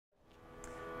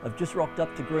I've just rocked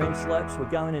up to Green Slopes. We're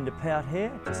going into Pout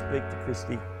Hair to speak to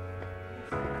Kristi.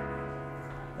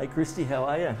 Hey Kristi, how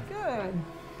are you? Good.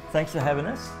 Thanks for having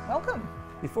us. Welcome.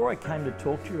 Before I came to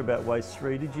talk to you about waste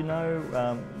free, did you know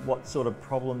what sort of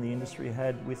problem the industry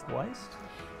had with waste?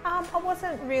 I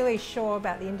wasn't really sure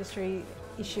about the industry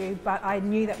issue, but I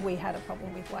knew that we had a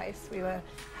problem with waste. We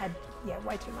had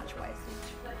way too much wastage.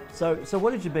 So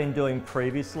what had you been doing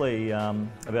previously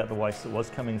about the waste that was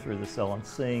coming through the salon,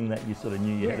 seeing that you sort of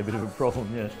knew you had a bit of a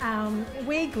problem?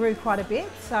 We grew quite a bit,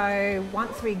 so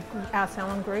once our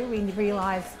salon grew, we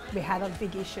realised we had a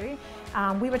big issue.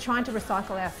 We were trying to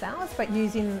recycle ourselves, but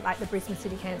using like the Brisbane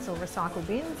City Council recycle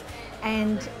bins,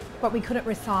 but we couldn't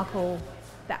recycle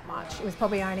that much. It was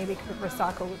probably only we could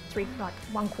recycle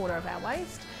 1/4 of our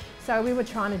waste. So we were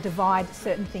trying to divide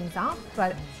certain things up,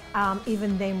 but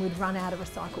even then we'd run out of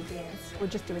recycle bins. We're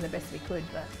just doing the best we could,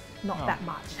 but not that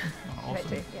much.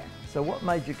 Awesome. So what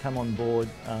made you come on board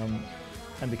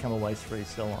and become a waste-free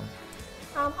salon?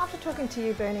 After talking to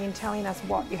you, Bernie, and telling us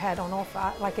what you had on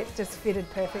offer, it just fitted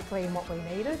perfectly in what we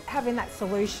needed. Having that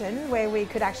solution where we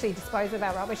could actually dispose of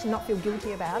our rubbish and not feel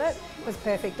guilty about it was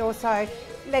perfect. Also,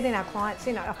 letting our clients,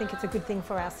 I think it's a good thing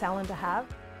for our salon to have.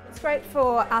 It's great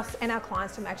for us and our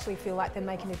clients to actually feel like they're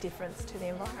making a difference to the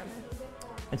environment.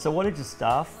 And so what did your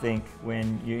staff think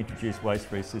when you introduced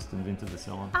waste-free systems into the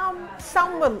salon?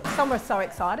 Some were so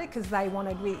excited because they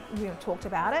wanted, we talked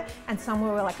about it, and some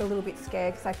were a little bit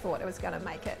scared because they thought it was going to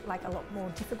make it a lot more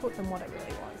difficult than what it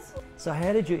really was. So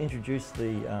how did you introduce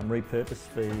the repurpose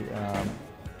fee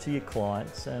to your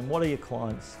clients, and what do your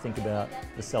clients think about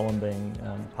the salon being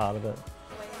part of it?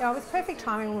 Yeah, it was perfect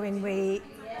timing when we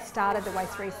started the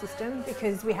waste-free system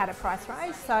because we had a price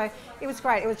raise, so it was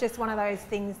great. It was just one of those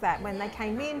things that when they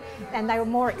came in and they were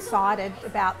more excited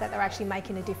about that they're actually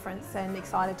making a difference and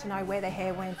excited to know where their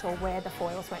hair went or where the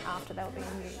foils went after they were being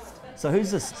used. So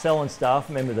who's the salon staff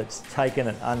member that's taken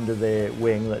it under their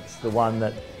wing, that's the one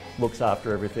that looks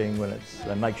after everything when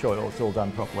they make sure it's all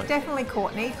done properly? Definitely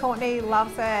Courtney. Courtney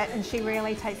loves it and she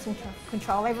really takes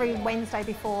control. Every Wednesday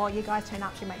before you guys turn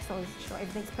up, she makes sure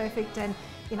everything's perfect and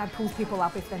pulls people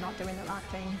up if they're not doing the right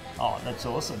thing. Oh, that's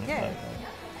awesome. Yeah.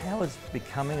 How has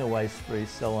becoming a waste-free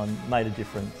salon made a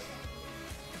difference?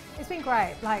 It's been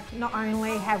great. Not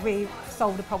only have we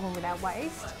solved a problem with our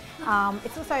waste,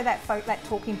 it's also that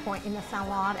talking point in the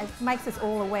salon. It makes us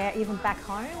all aware, even back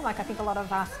home. I think a lot of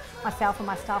us, myself and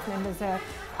my staff members, are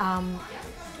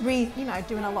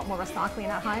doing a lot more recycling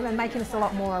at home and making us a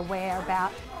lot more aware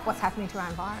about what's happening to our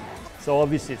environment. So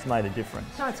obviously it's made a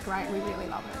difference. No, it's great. We really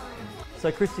love it.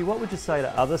 So Kristi, what would you say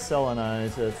to other salon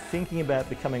owners who are thinking about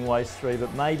becoming waste-free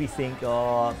but maybe think,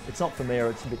 oh, it's not for me or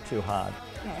it's a bit too hard?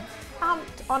 Yeah.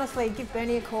 Honestly, give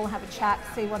Bernie a call, have a chat,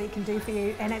 see what he can do for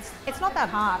you. And it's not that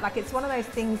hard. It's one of those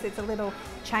things that's a little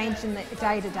change in the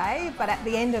day to day, but at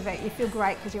the end of it, you feel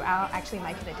great because you are actually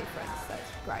making a difference. So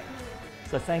it's great.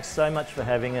 So thanks so much for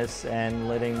having us and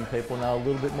letting people know a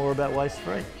little bit more about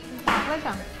waste-free. My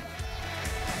pleasure.